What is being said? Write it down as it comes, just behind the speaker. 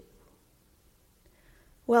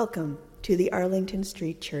Welcome to the Arlington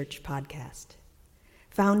Street Church podcast.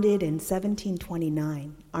 Founded in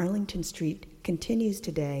 1729, Arlington Street continues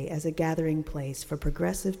today as a gathering place for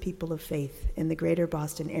progressive people of faith in the greater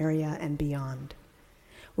Boston area and beyond.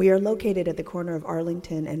 We are located at the corner of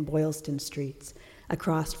Arlington and Boylston Streets,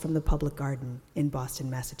 across from the Public Garden in Boston,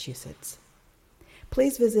 Massachusetts.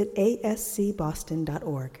 Please visit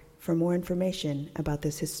ascboston.org for more information about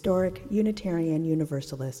this historic Unitarian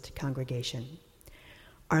Universalist congregation.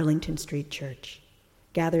 Arlington Street Church,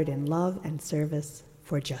 gathered in love and service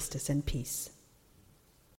for justice and peace.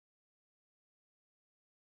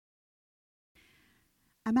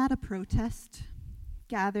 I'm at a protest,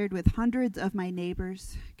 gathered with hundreds of my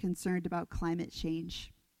neighbors concerned about climate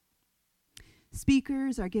change.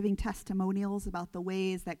 Speakers are giving testimonials about the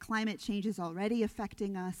ways that climate change is already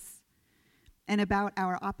affecting us and about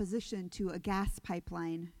our opposition to a gas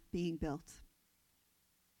pipeline being built.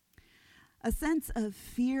 A sense of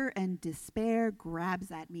fear and despair grabs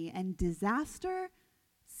at me, and disaster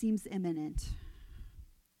seems imminent.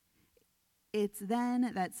 It's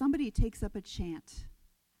then that somebody takes up a chant,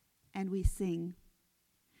 and we sing,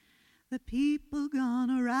 "The people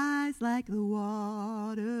gonna rise like the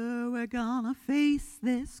water. We're gonna face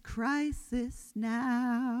this crisis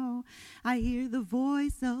now. I hear the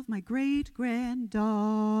voice of my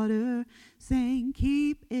great-granddaughter saying,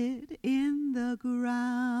 keep it in the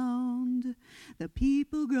ground. The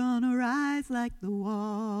people gonna rise like the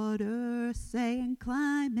water, saying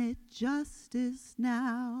climate justice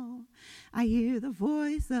now. I hear the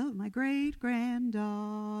voice of my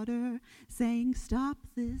great-granddaughter saying, stop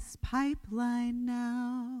this pipeline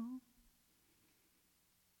now."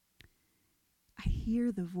 I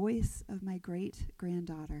hear the voice of my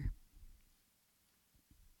great-granddaughter.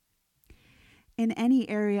 In any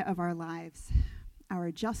area of our lives,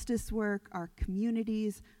 our justice work, our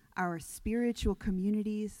communities, our spiritual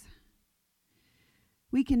communities,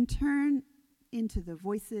 we can turn into the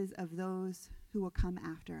voices of those who will come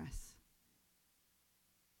after us.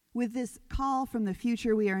 With this call from the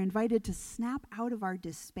future, we are invited to snap out of our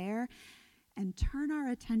despair and turn our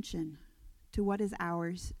attention to what is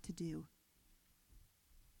ours to do.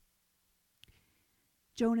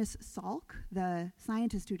 Jonas Salk, the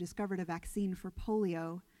scientist who discovered a vaccine for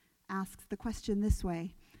polio, asks the question this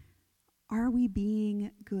way: are we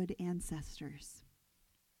being good ancestors?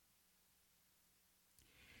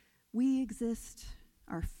 We exist,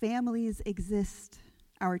 our families exist,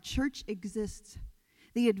 our church exists.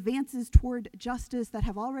 The advances toward justice that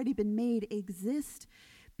have already been made exist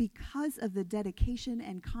because of the dedication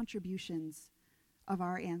and contributions of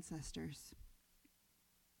our ancestors.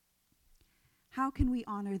 How can we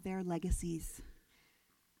honor their legacies?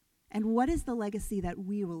 And what is the legacy that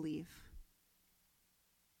we will leave?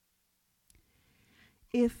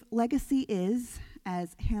 If legacy is,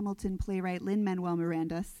 as Hamilton playwright Lin-Manuel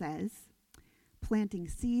Miranda says, planting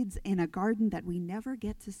seeds in a garden that we never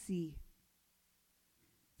get to see,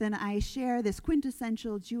 then I share this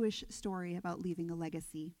quintessential Jewish story about leaving a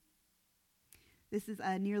legacy. This is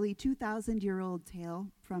a nearly 2,000-year-old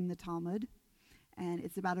tale from the Talmud, and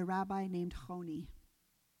it's about a rabbi named Choni.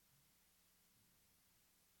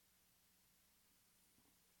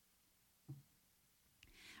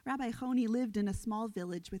 Rabbi Choni lived in a small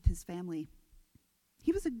village with his family.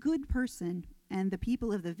 He was a good person, and the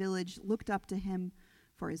people of the village looked up to him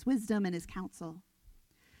for his wisdom and his counsel.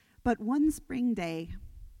 But one spring day,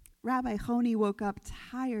 Rabbi Choni woke up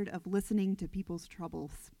tired of listening to people's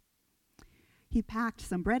troubles. He packed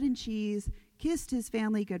some bread and cheese, kissed his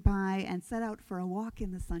family goodbye, and set out for a walk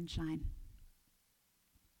in the sunshine.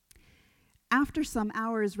 After some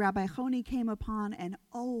hours, Rabbi Choni came upon an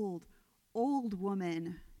old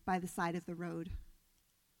woman by the side of the road.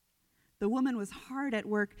 The woman was hard at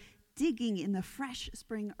work, digging in the fresh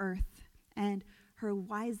spring earth, and her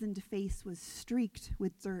wizened face was streaked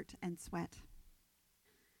with dirt and sweat.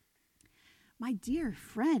 "My dear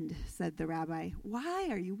friend," said the rabbi, "why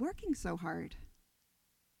are you working so hard?"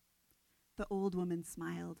 The old woman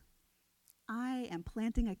smiled. "I am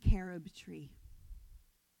planting a carob tree."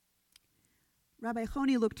 Rabbi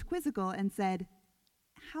Choni looked quizzical and said,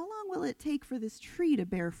 "How long will it take for this tree to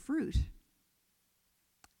bear fruit?"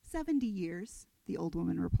 70 years, the old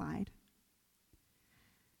woman replied.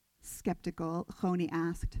 Skeptical, Choni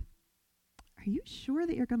asked, "Are you sure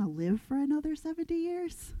that you're going to live for another 70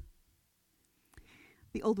 years?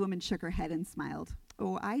 The old woman shook her head and smiled.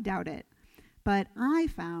 "Oh, I doubt it. But I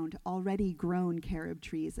found already grown carob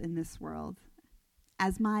trees in this world.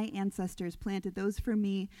 As my ancestors planted those for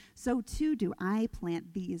me, so too do I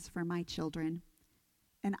plant these for my children.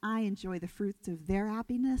 And I enjoy the fruits of their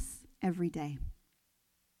happiness every day."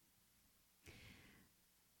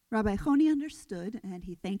 Rabbi Choni understood, and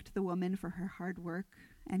he thanked the woman for her hard work,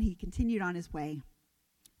 and he continued on his way,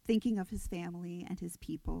 thinking of his family and his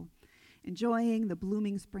people, enjoying the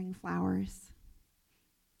blooming spring flowers.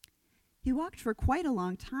 He walked for quite a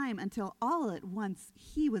long time until all at once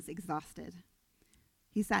he was exhausted.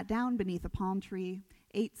 He sat down beneath a palm tree,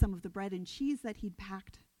 ate some of the bread and cheese that he'd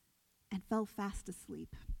packed, and fell fast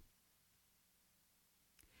asleep.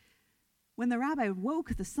 When the rabbi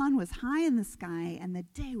woke, the sun was high in the sky, and the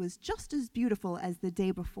day was just as beautiful as the day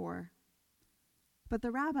before. But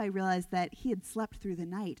the rabbi realized that he had slept through the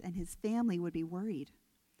night, and his family would be worried.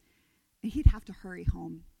 He'd have to hurry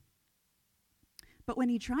home. But when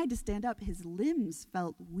he tried to stand up, his limbs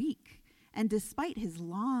felt weak, and despite his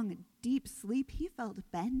long, deep sleep, he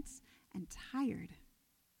felt bent and tired.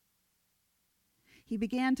 He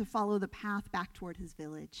began to follow the path back toward his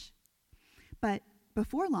village. But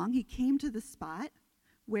before long, he came to the spot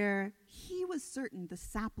where he was certain the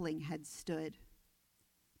sapling had stood.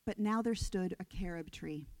 But now there stood a carob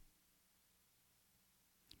tree,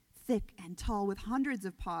 thick and tall, with hundreds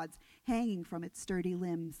of pods hanging from its sturdy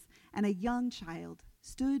limbs, and a young child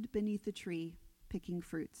stood beneath the tree picking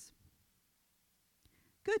fruits.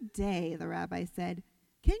 "Good day," the rabbi said.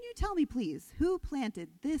 "Can you tell me, please, who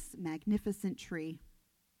planted this magnificent tree?"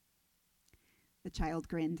 The child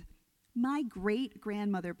grinned. "My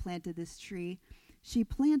great-grandmother planted this tree. She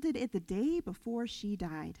planted it the day before she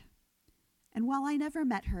died. And while I never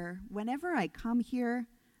met her, whenever I come here,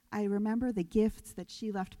 I remember the gifts that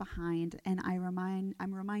she left behind, and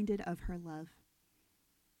I'm reminded of her love."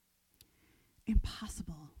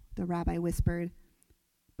 "Impossible," the rabbi whispered.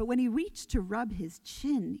 But when he reached to rub his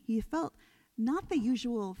chin, he felt not the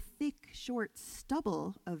usual thick, short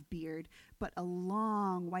stubble of beard, but a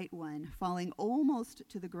long white one falling almost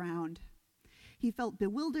to the ground. He felt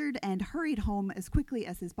bewildered and hurried home as quickly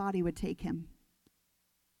as his body would take him.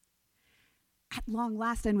 At long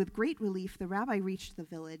last, and with great relief, the rabbi reached the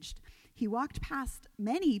village. He walked past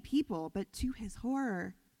many people, but to his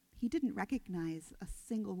horror, he didn't recognize a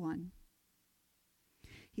single one.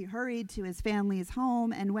 He hurried to his family's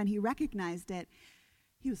home, and when he recognized it,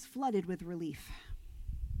 he was flooded with relief.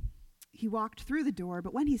 He walked through the door,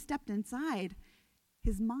 but when he stepped inside,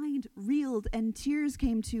 his mind reeled and tears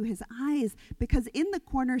came to his eyes because in the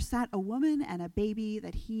corner sat a woman and a baby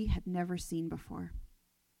that he had never seen before.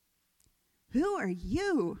 "Who are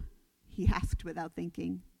you?" he asked without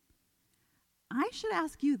thinking. "I should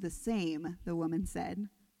ask you the same," the woman said.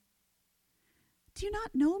 "Do you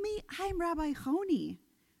not know me? I'm Rabbi Choni,"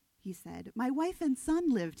 he said. "My wife and son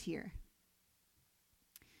lived here."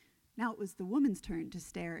 Now it was the woman's turn to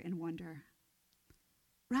stare in wonder.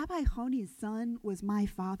 "Rabbi Choni's son was my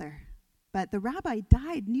father, but the rabbi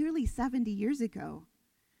died nearly 70 years ago.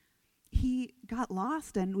 He got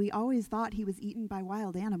lost, and we always thought he was eaten by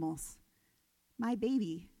wild animals. My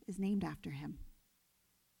baby is named after him."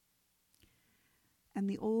 And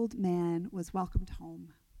the old man was welcomed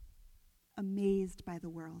home, amazed by the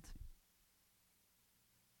world.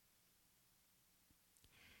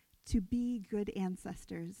 To be good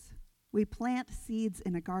ancestors, we plant seeds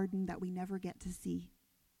in a garden that we never get to see.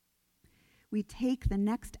 We take the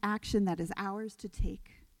next action that is ours to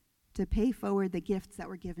take, to pay forward the gifts that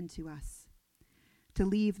were given to us, to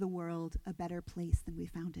leave the world a better place than we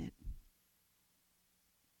found it.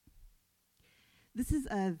 This is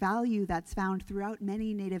a value that's found throughout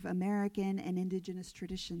many Native American and indigenous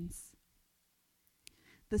traditions.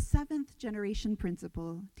 The 7th generation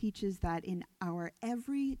principle teaches that in our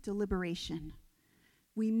every deliberation,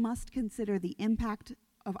 we must consider the impact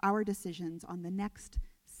of our decisions on the next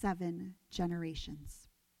 7 generations.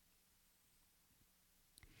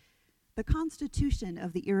 The Constitution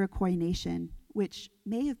of the Iroquois Nation, which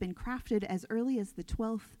may have been crafted as early as the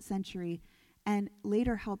 12th century and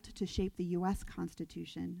later helped to shape the U.S.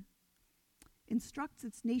 Constitution, instructs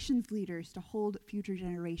its nation's leaders to hold future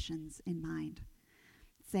generations in mind,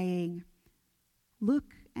 saying,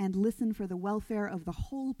 "Look and listen for the welfare of the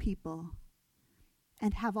whole people,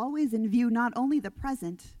 and have always in view not only the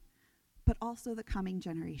present, but also the coming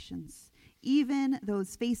generations, even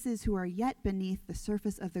those faces who are yet beneath the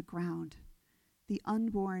surface of the ground, the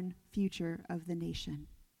unborn future of the nation."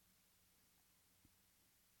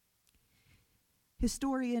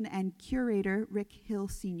 Historian and curator Rick Hill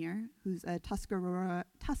Sr., who's a Tuscarora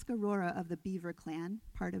of the Beaver Clan,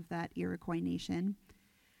 part of that Iroquois nation,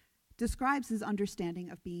 describes his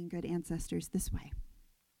understanding of being good ancestors this way.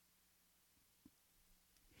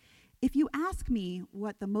 "If you ask me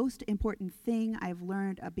what the most important thing I've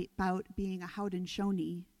learned about being a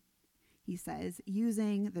Haudenosaunee," he says,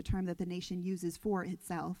 using the term that the nation uses for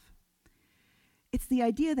itself, It's the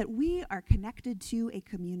idea that we are connected to a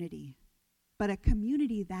community, but a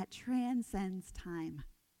community that transcends time.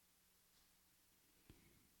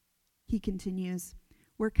 He continues,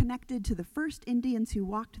 we're connected to the first Indians who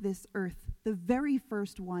walked this earth, the very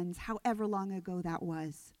first ones, however long ago that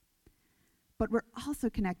was. But we're also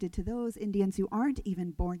connected to those Indians who aren't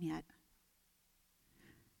even born yet.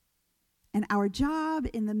 And our job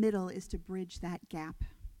in the middle is to bridge that gap.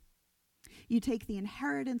 You take the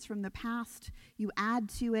inheritance from the past, you add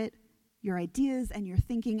to it your ideas and your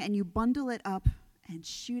thinking, and you bundle it up and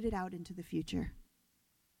shoot it out into the future.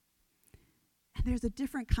 And there's a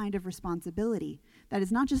different kind of responsibility that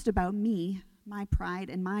is not just about me, my pride,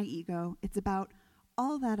 and my ego. It's about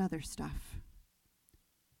all that other stuff.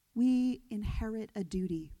 We inherit a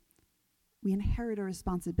duty. We inherit a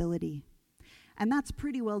responsibility. And that's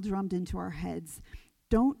pretty well drummed into our heads.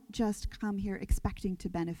 Don't just come here expecting to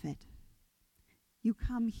benefit. You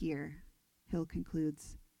come here, Hill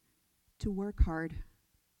concludes, to work hard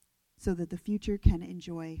so that the future can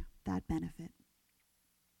enjoy that benefit.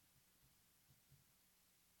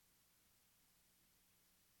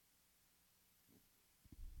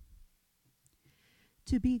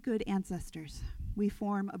 To be good ancestors, we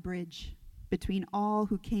form a bridge between all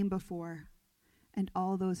who came before and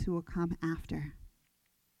all those who will come after.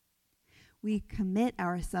 We commit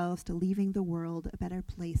ourselves to leaving the world a better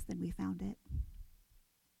place than we found it.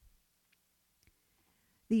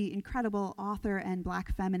 The incredible author and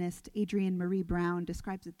Black feminist Adrienne Marie Brown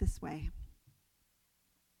describes it this way.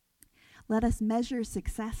 Let us measure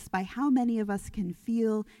success by how many of us can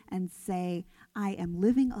feel and say, I am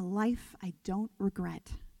living a life I don't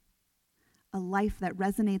regret, a life that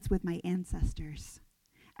resonates with my ancestors,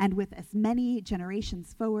 and with as many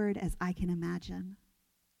generations forward as I can imagine.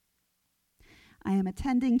 I am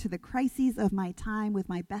attending to the crises of my time with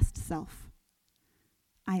my best self.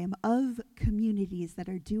 I am of communities that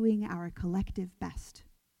are doing our collective best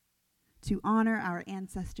to honor our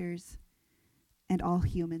ancestors and all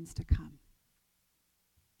humans to come.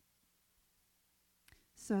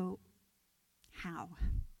 So, how?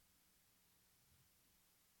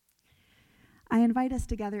 I invite us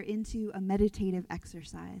together into a meditative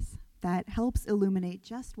exercise that helps illuminate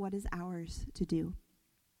just what is ours to do.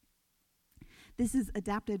 This is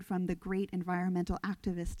adapted from the great environmental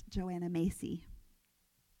activist Joanna Macy.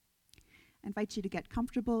 I invite you to get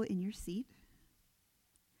comfortable in your seat,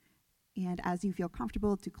 and as you feel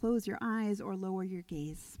comfortable, to close your eyes or lower your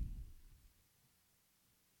gaze.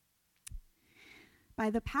 By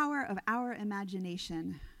the power of our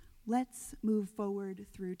imagination, let's move forward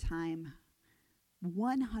through time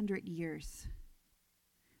 100 years.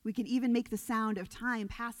 We can even make the sound of time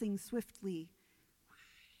passing swiftly.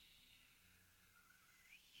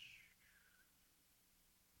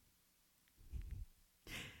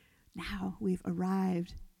 Now we've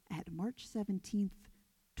arrived at March 17th,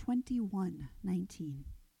 2119.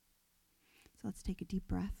 So let's take a deep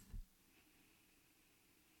breath.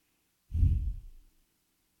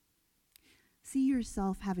 See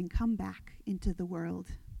yourself having come back into the world,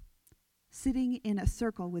 sitting in a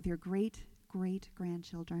circle with your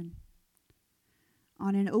great-great-grandchildren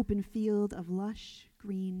on an open field of lush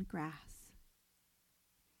green grass.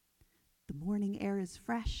 The morning air is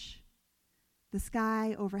fresh, the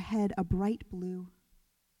sky overhead a bright blue.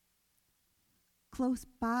 Close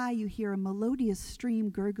by, you hear a melodious stream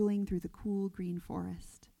gurgling through the cool green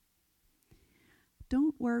forest.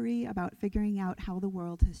 Don't worry about figuring out how the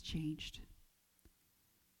world has changed.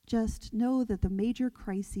 Just know that the major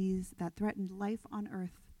crises that threatened life on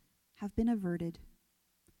Earth have been averted.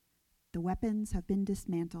 The weapons have been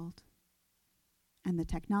dismantled, and the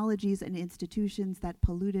technologies and institutions that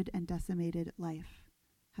polluted and decimated life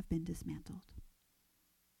have been dismantled.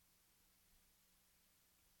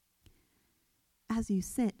 As you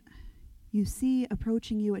sit, you see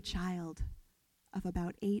approaching you a child of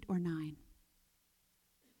about 8 or 9.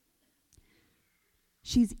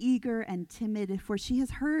 She's eager and timid, for she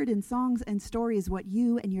has heard in songs and stories what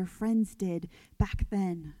you and your friends did back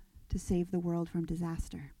then to save the world from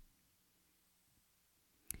disaster.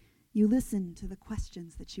 You listen to the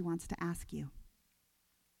questions that she wants to ask you.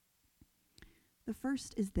 The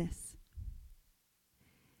first is this: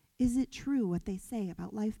 is it true what they say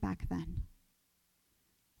about life back then?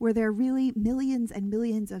 Were there really millions and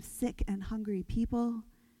millions of sick and hungry people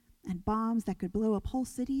and bombs that could blow up whole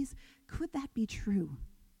cities? Could that be true?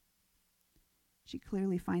 She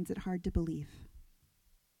clearly finds it hard to believe.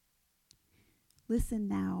 Listen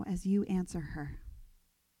now as you answer her.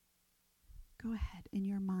 Go ahead, in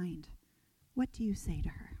your mind, what do you say to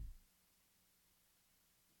her?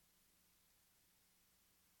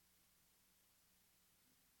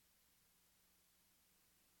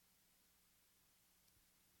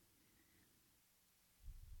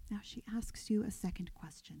 she asks you a second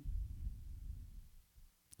question.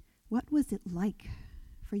 What was it like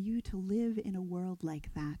for you to live in a world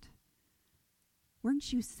like that?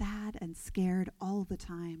 Weren't you sad and scared all the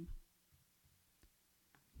time?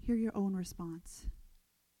 Hear your own response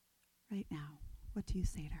right now. What do you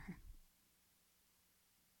say to her?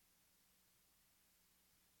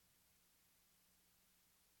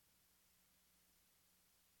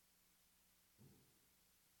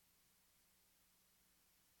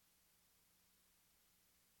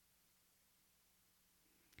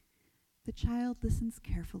 The child listens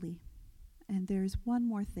carefully, and there's one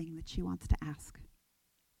more thing that she wants to ask.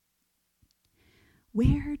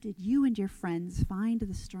 Where did you and your friends find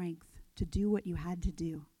the strength to do what you had to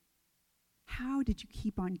do? How did you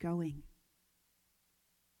keep on going?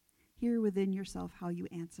 Hear within yourself how you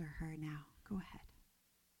answer her now. Go ahead.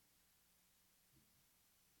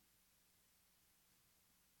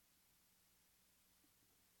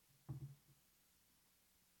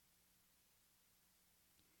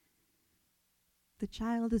 The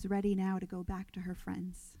child is ready now to go back to her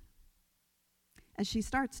friends. As she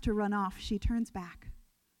starts to run off, she turns back,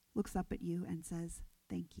 looks up at you, and says,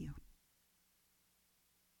 "Thank you."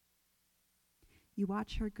 You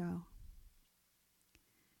watch her go.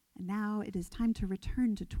 And now it is time to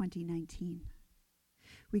return to 2019.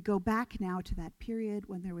 We go back now to that period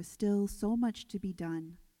when there was still so much to be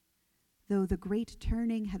done, though the great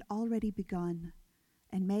turning had already begun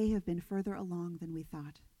and may have been further along than we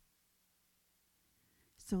thought.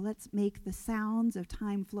 So let's make the sounds of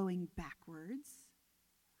time flowing backwards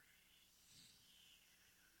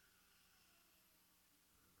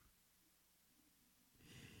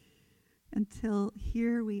until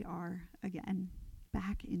here we are again,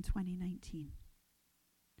 back in 2019.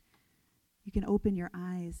 You can open your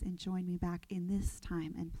eyes and join me back in this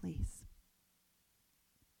time and place.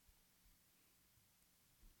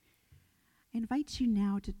 I invite you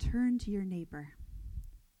now to turn to your neighbor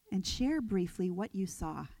and share briefly what you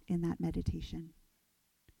saw in that meditation.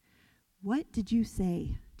 What did you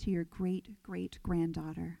say to your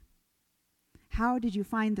great-great-granddaughter? How did you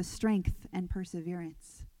find the strength and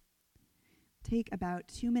perseverance? Take about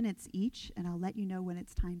 2 minutes each, and I'll let you know when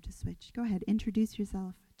it's time to switch. Go ahead, introduce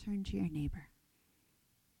yourself, turn to your neighbor.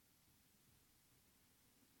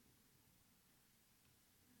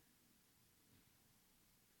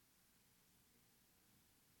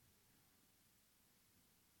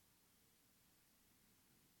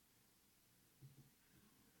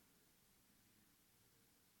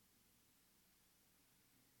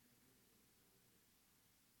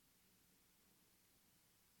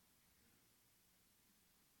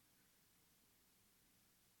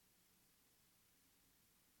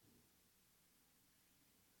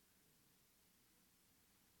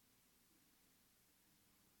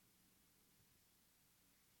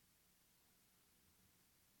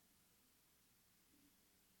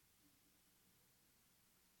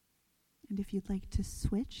 And if you'd like to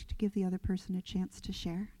switch to give the other person a chance to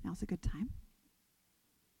share, now's a good time.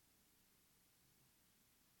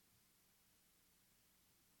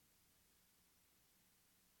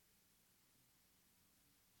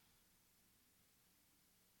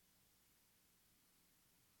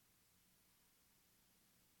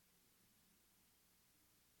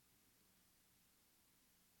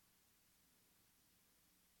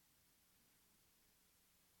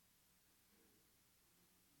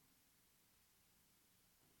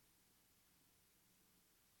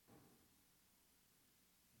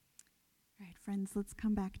 All right, friends, let's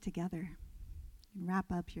come back together and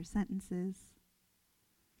wrap up your sentences.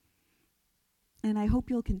 And I hope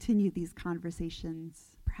you'll continue these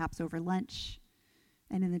conversations, perhaps over lunch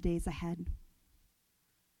and in the days ahead.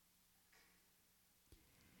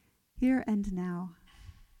 Here and now,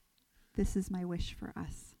 this is my wish for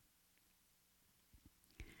us.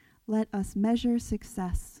 Let us measure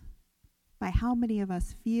success by how many of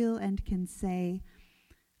us feel and can say,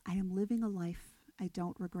 I am living a life I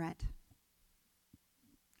don't regret.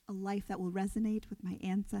 A life that will resonate with my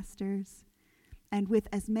ancestors and with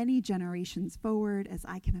as many generations forward as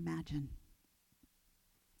I can imagine.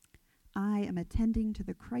 I am attending to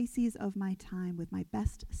the crises of my time with my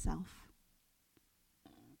best self.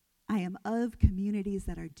 I am of communities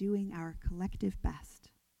that are doing our collective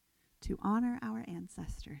best to honor our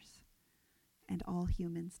ancestors and all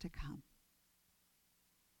humans to come.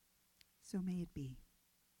 So may it be.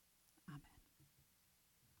 Amen.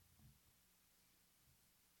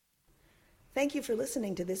 Thank you for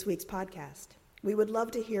listening to this week's podcast. We would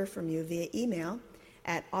love to hear from you via email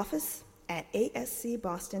at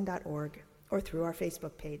office@ascboston.org or through our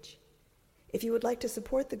Facebook page. If you would like to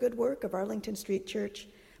support the good work of Arlington Street Church,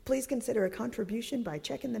 Please consider a contribution by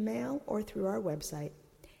check in the mail or through our website,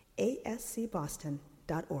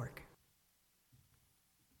 ascboston.org.